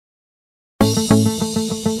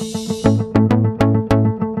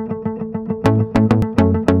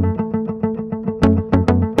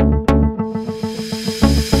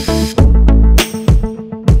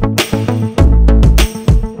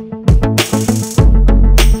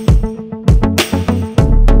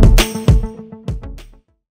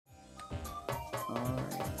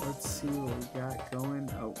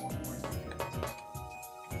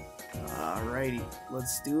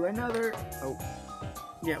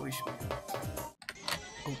Yeah, we should.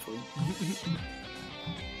 Hopefully.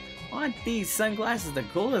 Aren't these sunglasses the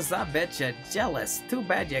coolest? I bet you're jealous. Too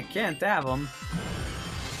bad you can't have them.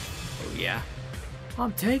 Oh yeah.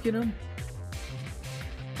 I'm taking them.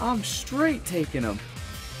 I'm straight taking them.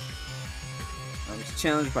 I was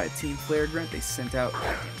challenged by a Team Flare grunt. They sent out.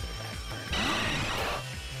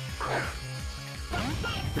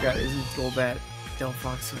 Forgot, isn't Golbat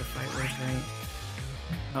Delphox to fight with, right?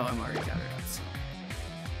 Oh, I'm already got it up, so.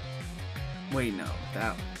 Wait, no,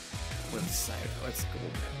 that was Cyber. What's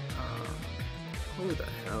Golbat? Who the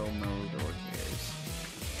hell knows what it is?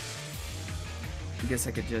 I guess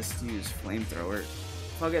I could just use Flamethrower.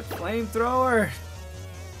 I'll get Flamethrower!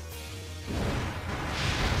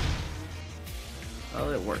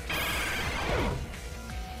 Well, it worked.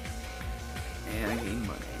 And I gained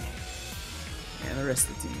money. And the rest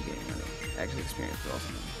of the team gained money. Actually, experience, but also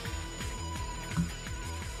money.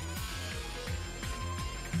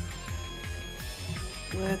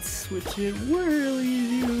 Let's switch it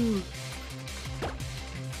whirly-doo.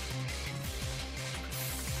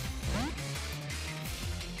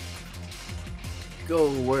 Go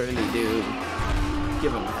whirly-doo.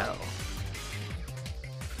 Give him hell.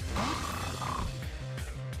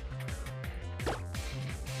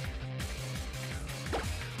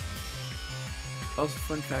 Also,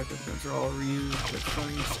 fun fact, the guns are all reused, but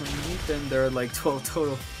funny, underneath them there are like 12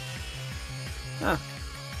 total. Huh.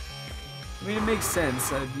 I mean, it makes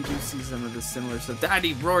sense. You do see some of the similar stuff.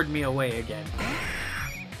 Daddy roared me away again.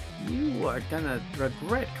 You are gonna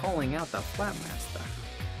regret calling out the Flatmaster.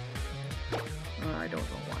 I don't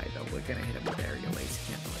know why, though. We're gonna hit him with aerial ace.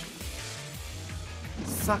 Can't believe it.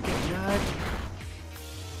 Suck it, nut.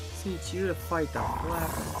 Teach you to fight the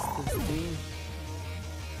Flatmaster, team.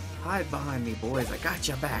 Hide behind me, boys. I got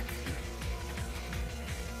your back.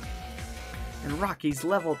 And Rocky's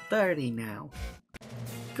level 30 now.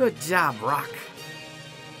 Good job, Rock.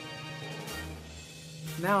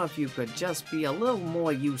 Now if you could just be a little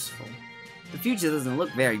more useful. The future doesn't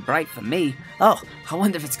look very bright for me. Oh, I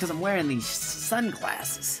wonder if it's because I'm wearing these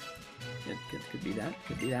sunglasses. Could be that.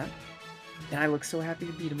 Could be that. And I look so happy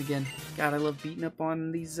to beat him again. God, I love beating up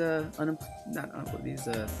on these activists,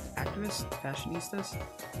 fashionistas,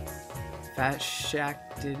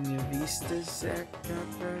 fashactivistas.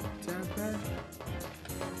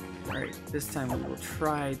 All right, this time we will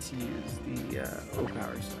try to use the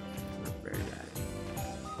O-Power stuff. We're very bad.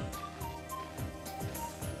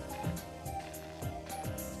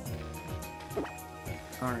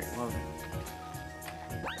 All right, well then.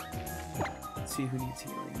 Let's see who needs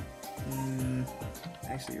healing.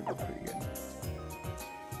 Actually, you're both pretty good.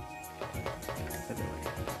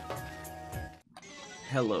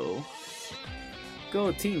 Hello.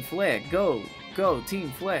 Go Team Flare. Go. Go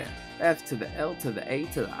Team Flare. F to the L to the A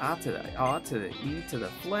to the I to the R to the E to the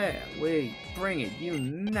Flare. We bring it. You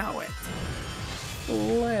know it.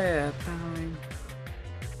 Flare time.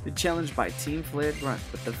 The challenge by Team Flare grunt,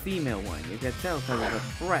 but the female one. You can tell because of the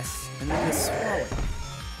breasts and then the swallow.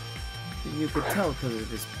 You could tell because of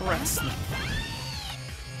his breasts.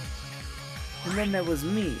 And then there was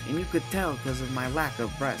me, and you could tell because of my lack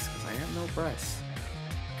of breasts, because I have no breasts.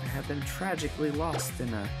 I have been tragically lost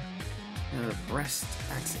in a breast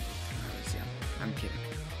accident when I was young. I'm kidding.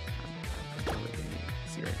 I'm totally kidding.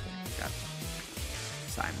 See right there. Got it.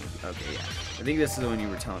 Side movie. Okay, yeah. I think this is the one you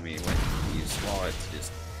were telling me when you swallow it to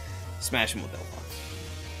just smash him with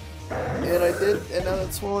Delphox. And I did, and now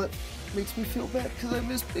that swallow it makes me feel bad because I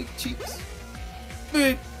miss big cheeks.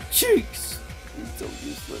 Big cheeks! He's so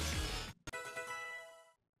useless.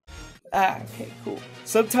 Ah, okay, cool.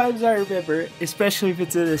 Sometimes I remember, especially if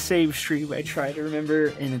it's in the same stream, I try to remember,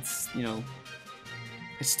 and it's, you know,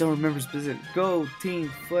 I still remember specific. Go,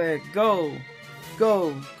 Team Flare, go!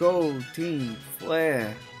 Go, go, Team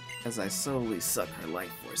Flare! As I slowly suck her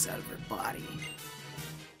life force out of her body.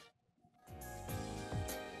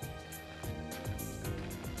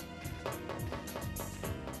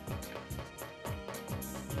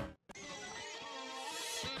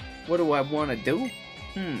 What do I want to do?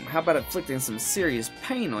 How about inflicting some serious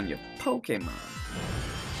pain on your Pokémon?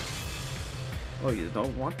 Oh, you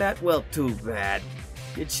don't want that? Well, too bad.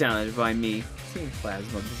 You're challenged by me, Team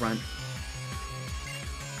Plasma Grunt.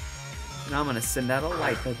 And I'm gonna send out a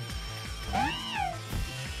light.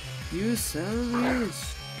 You son of a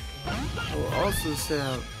bitch. I will also send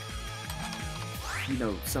out, you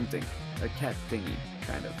know, something. A cat thingy,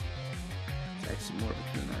 kind of. It's actually more of a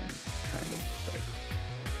canine, kind of. But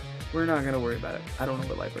we're not gonna worry about it. I don't know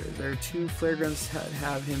what Lifer is. There are 2 flare guns that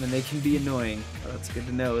have him, and they can be annoying. Oh, that's good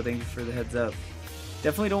to know. Thank you for the heads up.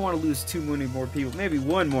 Definitely don't want to lose too many more people. Maybe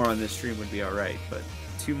one more on this stream would be alright, but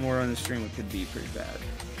 2 more on the stream, it could be pretty bad.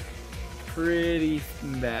 Pretty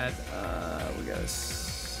bad. We gotta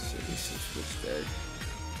switch there.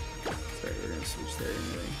 Sorry, we're gonna switch there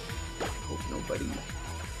anyway. Hope nobody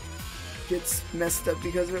gets messed up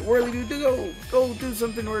because of it. Whirly do, go do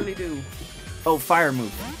something, Whirly do. Oh, fire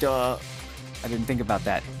move. Duh. I didn't think about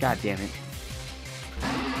that. God damn it.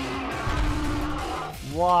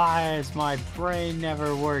 Why does my brain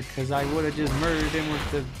never work? Because I would have just murdered him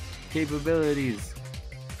with the capabilities.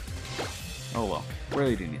 Oh well.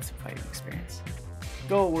 Whirly do needs some fighting experience.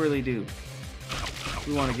 Go, Whirly do.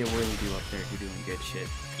 We want to get Whirly do up there if you're doing good shit.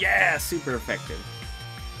 Yeah, super effective.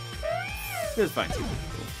 It was fine too.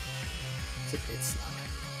 Cool. It's a bit slow,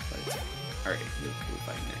 but it's fine. Alright, we'll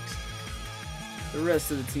fight next. The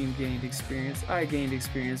rest of the team gained experience. I gained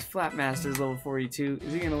experience. Flapmaster's level 42.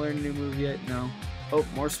 Is he gonna learn a new move yet? No. Oh,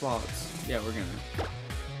 more swallows. Yeah, we're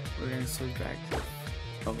gonna switch back to.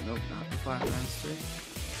 Oh no, not the Flapmaster.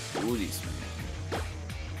 Booty smash.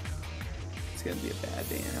 It's gonna be a bad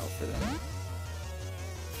day in hell for them.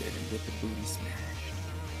 Get him, get the booty smashed.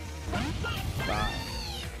 Bye.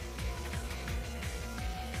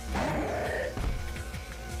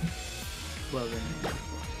 Well then.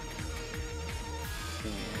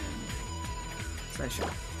 And session.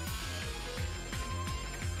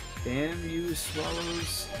 Damn you,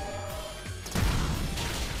 swallows.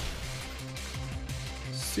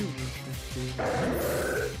 Super effective.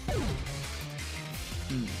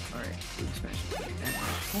 Alright, booty smash.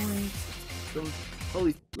 Point. Go.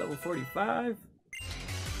 Holy, level 45.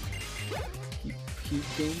 Keep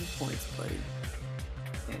gaining points, buddy.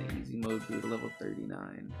 And easy mode grew to level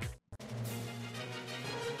 39.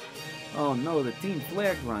 Oh no, the team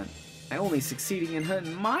flag run. I only succeeding in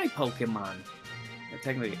hunting my Pokemon. Well,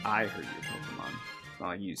 technically, I hurt your Pokemon. Well,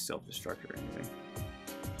 I use self-destructor anyway.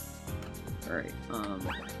 Alright,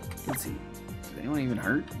 let's see. Did anyone even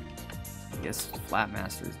hurt? I guess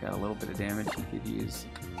Flapmaster's got a little bit of damage he could use.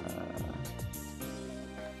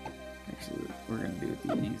 Actually, we're gonna do it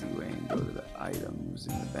the easy way and go to the items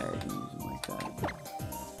in the bag and use them like that.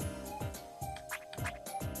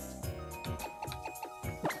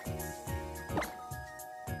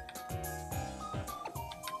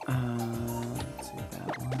 Let's see that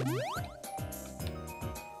one.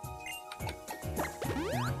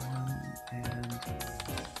 That one, and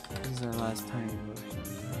this is our last tiny potion.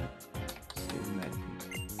 Save that.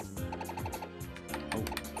 Oh,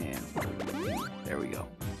 and there we go.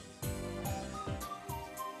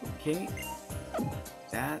 Okay,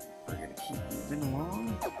 that we're gonna keep moving along.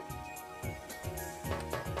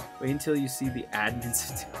 Wait until you see the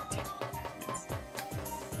admins.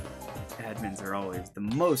 Admins are always the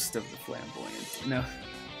most of the flamboyant. No.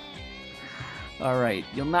 Alright,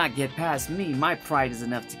 you'll not get past me. My pride is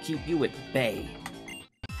enough to keep you at bay.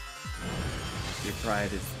 Your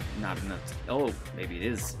pride is not enough to... Oh, maybe it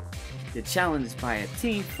is. You're challenged by a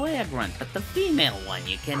team flag run, but the female one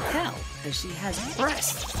you can tell, because she has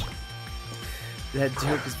breasts. That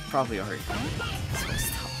joke is probably already done. So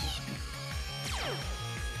stop.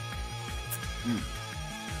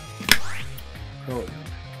 Oh,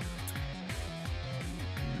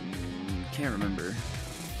 can't remember.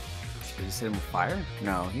 Should I just hit him with fire?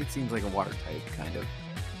 No, he seems like a water type, kind of.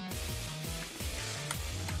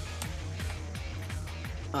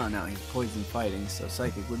 Oh no, he's poison fighting, so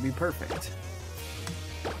psychic would be perfect.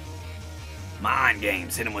 Mind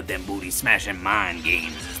games, hit him with them booty smashing mind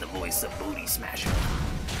games is the voice of booty smashing.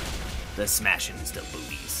 The smashing is the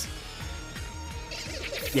booties.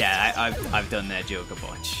 Yeah, I've done that joke a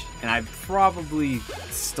bunch, and I probably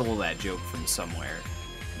stole that joke from somewhere.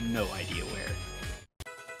 No idea where.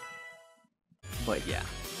 But yeah.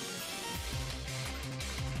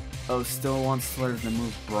 Oh, still wants to learn the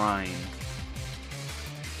move Brine.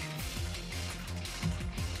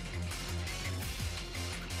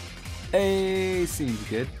 Hey, seems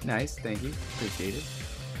good. Nice, thank you. Appreciate it.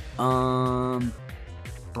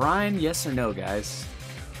 Brine, yes or no, guys?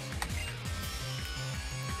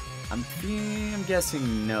 I'm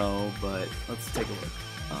guessing no, but let's take a look.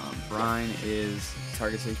 Brine is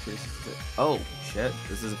target safe. Oh shit,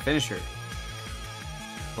 this is a finisher,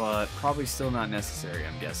 but probably still not necessary.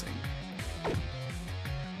 I'm guessing.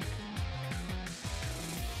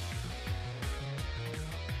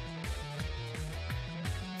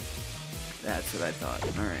 That's what I thought.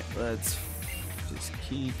 All right, let's just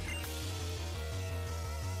keep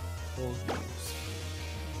full games.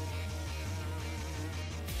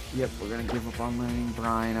 Yep, we're gonna give up on learning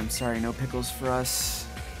Brine. I'm sorry, no pickles for us.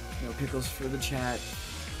 No pickles for the chat.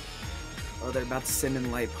 Oh, they're about to send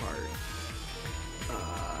in Lipard.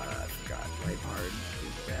 I forgot. Lipard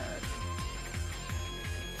is bad.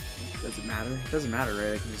 Does it matter? It doesn't matter,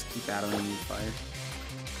 right? I can just keep battling and use fire.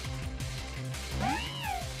 I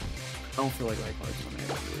don't feel like cards when I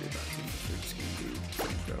have to worry about too much. We're just gonna do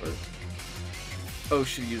flamethrower. Oh,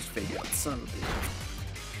 should use fake out. Son of a bitch.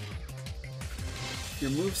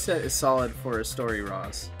 Your moveset is solid for a story,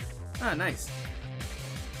 Ross. Ah, nice.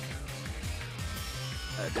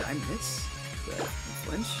 Did I miss the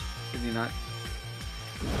flinch? Did he not?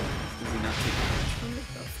 Does he not take damage from it?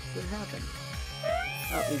 What happened?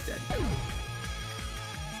 Oh, he's dead.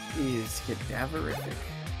 He is cadaverific.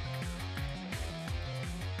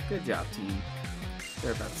 Good job, team.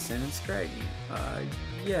 They're about to send in Scraggy.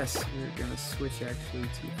 Yes, we're gonna switch actually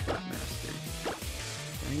to Footmaster.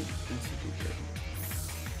 Right? That should be good.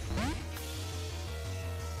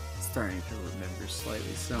 Starting to remember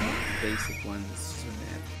slightly some of the basic ones. It's just a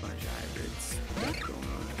bunch of hybrids. What's going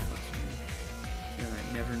on? And I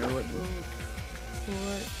never know what move.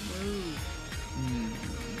 What move?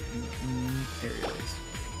 Aerials.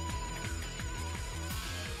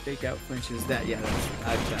 Fake out flinches. That, yeah, that's what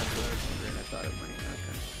I was wondering. I thought it might not.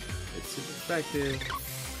 It's super effective.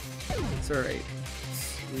 It's alright.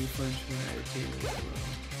 We flinch when I rotate as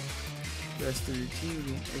well. Rest of your team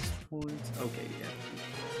gain X points. Okay, yeah.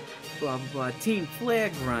 Blah blah blah. Team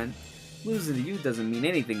Flag Run. Losing to you doesn't mean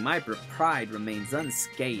anything. My pride remains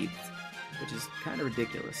unscathed, which is kind of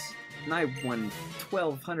ridiculous. And I won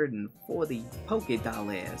 1,240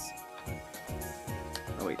 Pokédollars.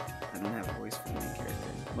 Oh wait, I don't have a voice for the main character.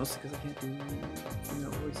 Mostly because I can't do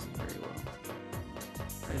female voices very well.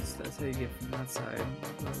 That's how you get from that side.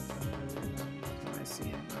 I see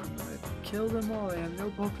him. I'm gonna kill them all. I have no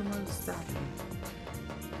Pokemon to stop me.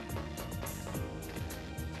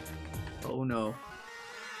 Oh no.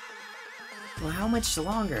 Well, how much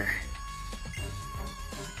longer?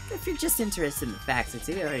 If you're just interested in the facts, I'd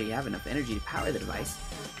say they already have enough energy to power the device.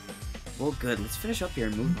 Well, good. Let's finish up here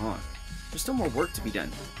and move on. There's still more work to be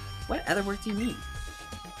done. What other work do you mean?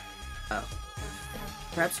 Oh.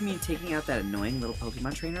 Perhaps you mean taking out that annoying little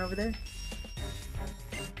Pokemon trainer over there?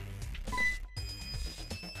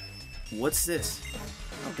 What's this?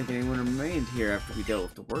 I don't think anyone remained here after we dealt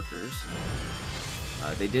with the workers.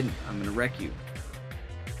 They didn't. I'm gonna wreck you.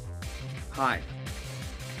 Hi.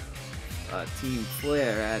 Team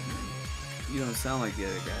Flare admin. You don't sound like the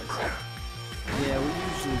other guys. Yeah, we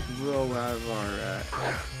usually grow out of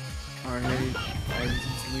our head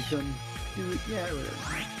since we couldn't do it. Yeah,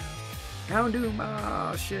 whatever. Houndoom!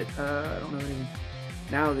 Oh shit, I don't know anything.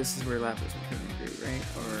 Now this is where Lapis will come in great, right?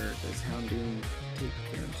 Or does Houndoom take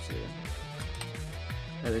damage to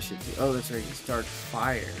other shit too? Oh, that's right, you start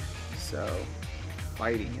fire. So,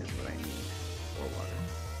 fighting is what I need. Or water.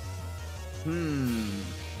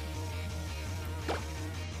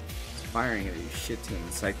 Firing at you shit to him,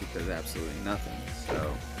 and Psychic does absolutely nothing.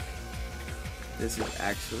 So, this is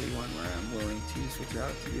actually one where I'm willing to switch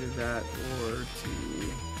out to either that or to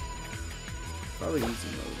probably easy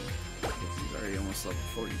mode, because he's already almost level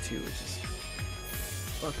 42, which is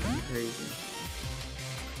fucking crazy.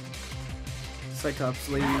 Cyclops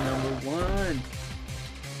lady number 1.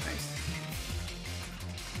 Nice.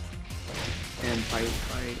 And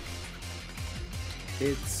fight.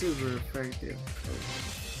 It's super effective. Oh,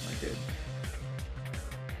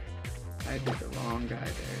 I did the wrong guy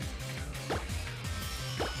there.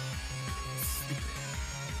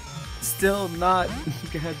 Still not.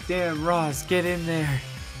 Goddamn, Ross, get in there.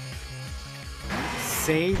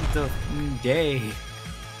 Save the day.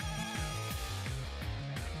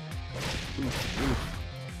 Oof.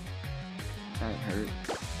 That hurt.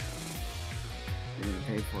 You're gonna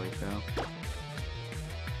pay for it though.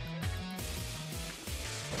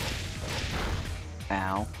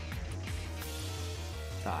 Ow.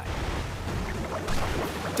 Die.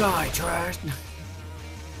 Die, trash!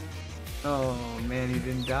 Oh man, he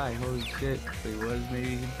didn't die. Holy shit. He was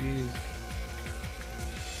maybe confused.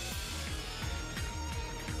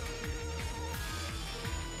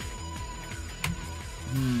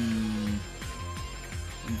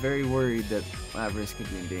 I'm very worried that Lapras could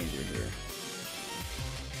be in danger here.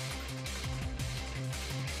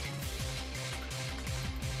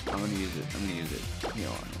 I'm gonna use it.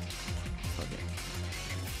 Heal on it. Okay.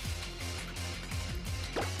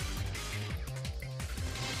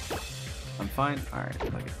 I'm fine. Alright,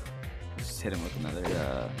 fuck it. Let's just hit him with another,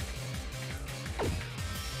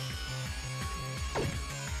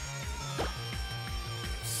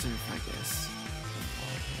 surf, I guess.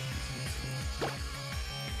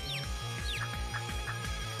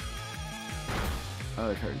 Oh,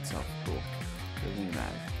 it hurt itself. Cool. Doesn't even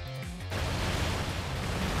matter.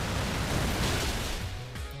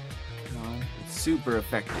 Come on. It's super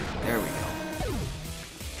effective. There we go.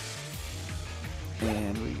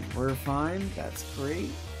 And we were fine. That's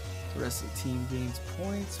great. The rest of the team gains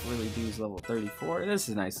points. Whirly Doo's level 34. This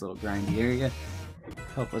is a nice little grindy area.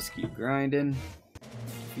 Help us keep grinding.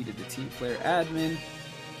 Defeated the team player admin.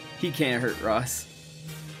 He can't hurt Ross.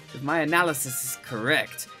 If my analysis is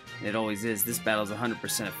correct, and it always is, this battle's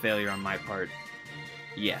 100% a failure on my part.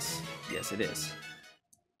 Yes. Yes, it is.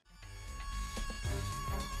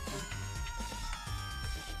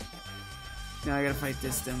 Now I gotta fight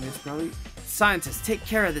this dumb bitch, probably. Scientist, take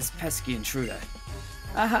care of this pesky intruder.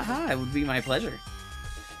 Ahaha, it would be my pleasure.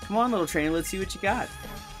 Come on, little trainer, let's see what you got.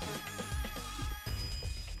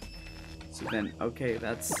 So then, okay,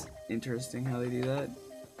 that's interesting how they do that.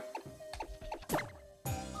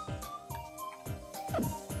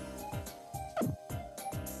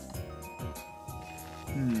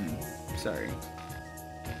 Sorry.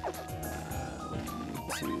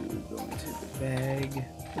 We need to go into the bag.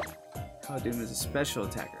 Doom is a special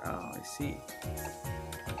attacker. Oh, I see.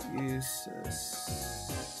 Use a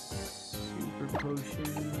super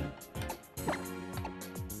potion.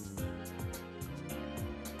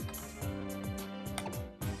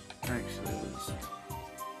 Actually, it was.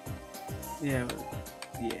 Yeah,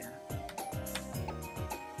 yeah.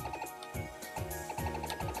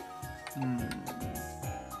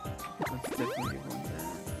 Let's definitely get one there.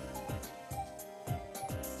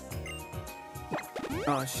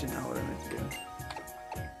 Oh shit, not what I meant to do.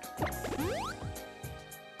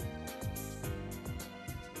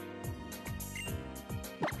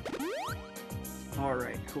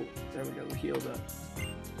 Alright, cool. There we go, we healed up.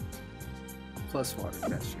 Plus water,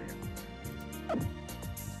 that's true.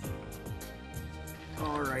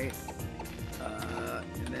 Alright.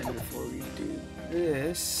 And then before we do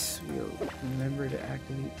this, we'll remember to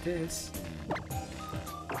activate this.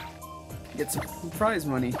 Get some prize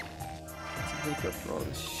money. Make up for all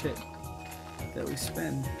this shit that we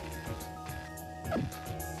spend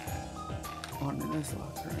on the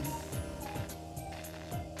Nuzlocke, right?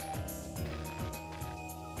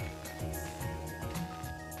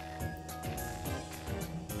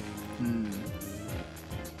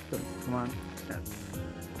 Come on.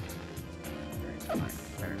 Alright, come on.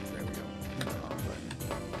 There we go.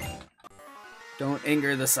 Don't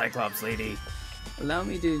anger the Cyclops lady. Allow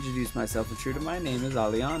me to introduce myself. Intruder, my name is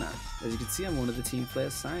Aliana. As you can see, I'm one of the team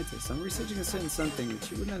player scientists. I'm researching a certain something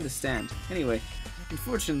which you wouldn't understand. Anyway,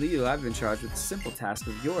 unfortunately, I've been charged with the simple task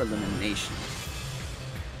of your elimination.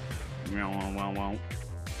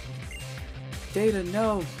 Data,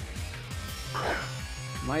 no!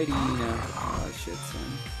 Mighty, oh shit,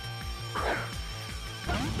 son.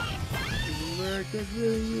 America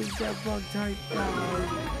really use that bug type guy.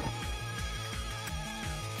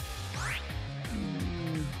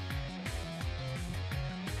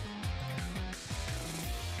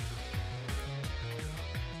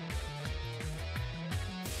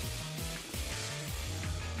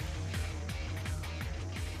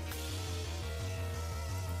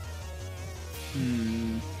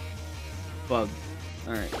 Bug.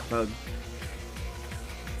 Alright, bug.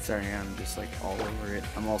 Sorry, I'm just like all over it.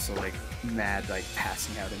 I'm also like mad, like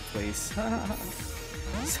passing out in place.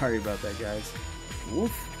 Sorry about that, guys.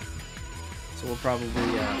 Woof. So we'll probably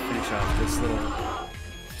finish off this little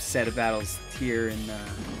set of battles here and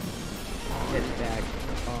head back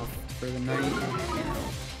off for the night. You know,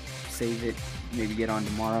 save it, maybe get on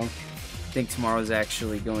tomorrow. I think tomorrow's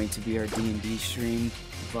actually going to be our D&D stream.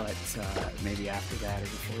 But maybe after that or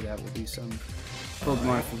before that we'll do some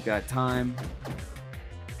Pokemon if we've got time.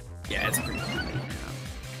 Yeah, it's pretty late now.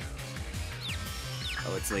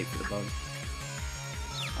 Oh, it's late for the bug.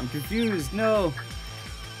 I'm confused, no!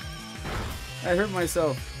 I hurt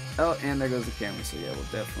myself. Oh, and there goes the camera, so yeah, we'll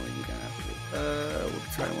definitely be done after this. We'll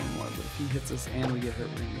try one more, but if he hits us and we get hurt,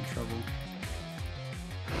 we're gonna be in trouble.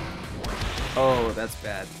 Oh, that's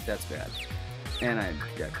bad. That's bad. And I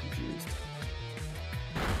got confused.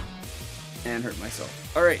 And hurt myself.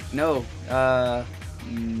 Alright, no.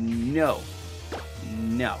 No.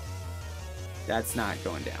 No. That's not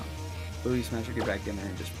going down. Booty Smasher, get back in there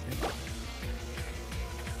and just pick him up.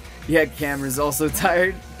 Yeah, camera's also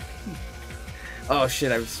tired. Oh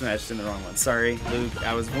shit, I smashed in the wrong one. Sorry, Luke.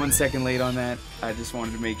 I was 1 second late on that. I just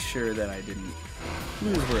wanted to make sure that I didn't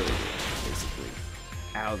lose really, basically.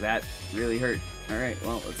 Ow, that really hurt. Alright,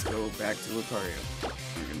 well, let's go back to Lucario.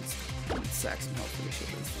 I'm gonna sack some health for this shit,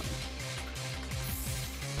 that's fine.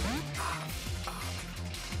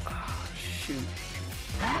 Oh, shoot.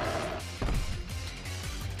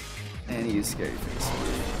 And he used Scary Face.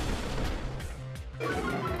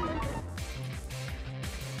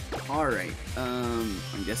 Alright,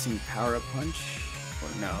 I'm guessing Power Up Punch? Or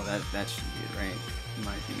no, that should be it, right?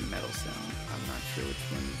 Might be Metal Sound. I'm not sure which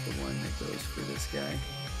one is the one that goes for this guy.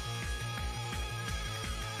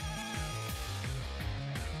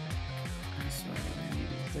 So I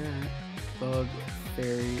need that. Bug,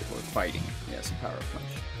 Fairy, or Fighting. Yes, a Power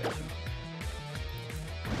Punch. Gotcha.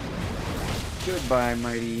 Goodbye,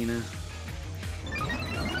 Mighty Ina.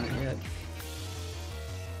 Not yet.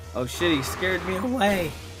 Oh shit, he scared me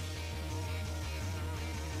away!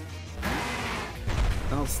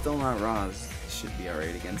 No, still not Roz. Should be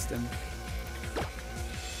alright against him.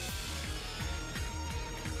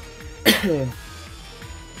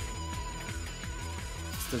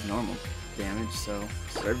 Just does normal damage, so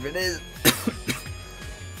serve it is.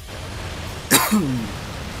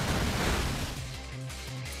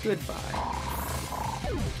 Goodbye.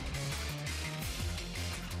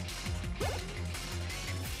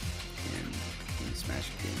 And Smash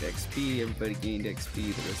gained XP, everybody gained XP,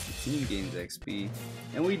 the rest of the team gains XP,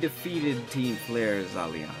 and we defeated Team Flare's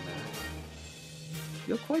Aliana.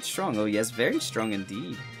 You're quite strong. Oh yes, very strong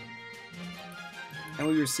indeed. And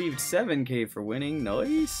we received 7k for winning.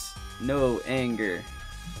 Nice. No anger.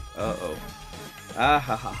 Uh-oh. Ah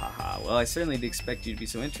ha ha ha ha. Well, I certainly did expect you to be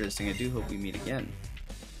so interesting. I do hope we meet again.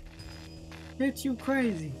 It's you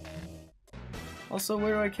crazy. Also,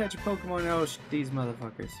 where do I catch a Pokemon? Oh, these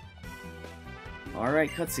motherfuckers. Alright,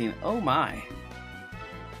 cutscene. Oh my.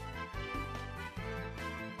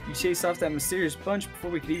 You chased off that mysterious bunch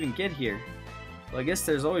before we could even get here. Well, I guess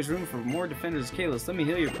there's always room for more defenders. Kalos, let me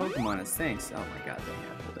heal your Pokemon as thanks. Oh my god, don't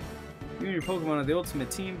have it. You and your Pokemon are the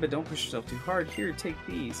ultimate team, but don't push yourself too hard. Here, take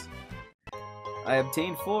these. I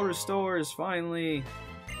obtained full restores, finally.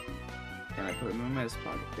 And I put them in my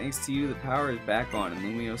pocket. Thanks to you, the power is back on in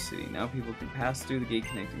Lumiose City. Now people can pass through the gate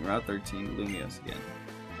connecting Route 13 to Lumiose again.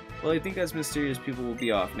 Well, I think us mysterious people will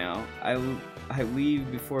be off now. I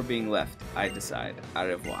leave before being left. I decide. Au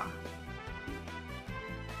revoir.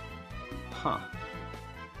 Huh.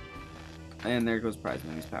 And there goes Prize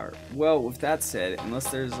Money's power. Well, with that said, unless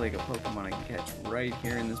there's like a Pokemon I can catch right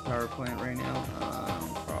here in this power plant right now, I'm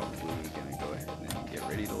probably gonna go ahead and get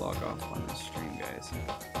ready to log off on this stream, guys.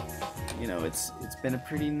 You know, it's been a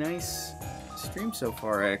pretty nice stream so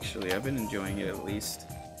far, actually. I've been enjoying it at least.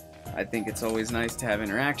 I think it's always nice to have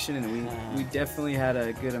interaction, and we definitely had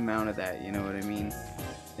a good amount of that, you know what I mean?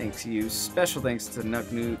 Thanks to you. Special thanks to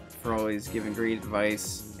Nuknut for always giving great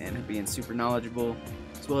advice and being super knowledgeable.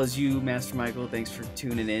 As well as you, Master Michael, thanks for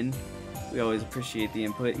tuning in. We always appreciate the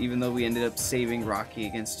input, even though we ended up saving Rocky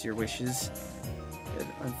against your wishes. But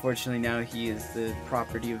unfortunately now he is the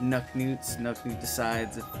property of Nuknut. Nuknut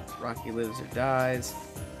decides if Rocky lives or dies.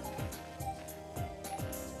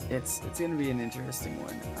 It's gonna be an interesting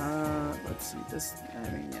one. Let's see this. I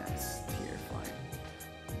mean, yeah, it's here, fine.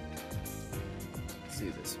 Let's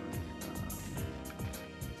do this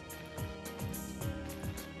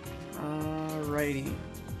one. Alrighty.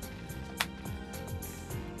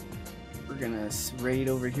 We're gonna raid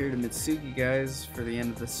over here to Mitsuki, guys, for the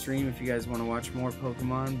end of the stream if you guys want to watch more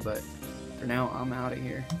Pokemon, but for now, I'm out of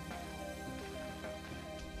here.